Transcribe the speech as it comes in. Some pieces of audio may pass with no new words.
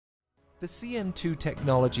The CM2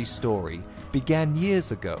 technology story began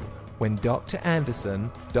years ago when Dr.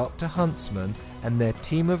 Anderson, Dr. Huntsman, and their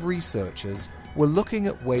team of researchers were looking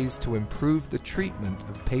at ways to improve the treatment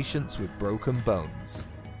of patients with broken bones.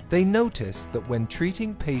 They noticed that when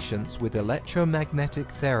treating patients with electromagnetic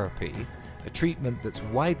therapy, a treatment that's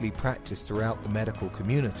widely practiced throughout the medical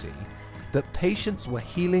community, that patients were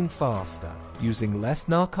healing faster, using less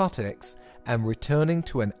narcotics, and returning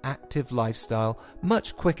to an active lifestyle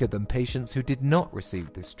much quicker than patients who did not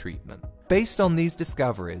receive this treatment. Based on these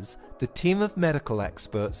discoveries, the team of medical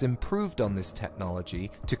experts improved on this technology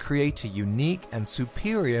to create a unique and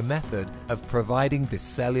superior method of providing this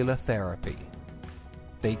cellular therapy.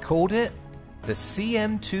 They called it the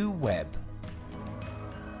CM2 Web.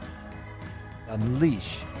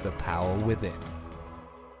 Unleash the power within.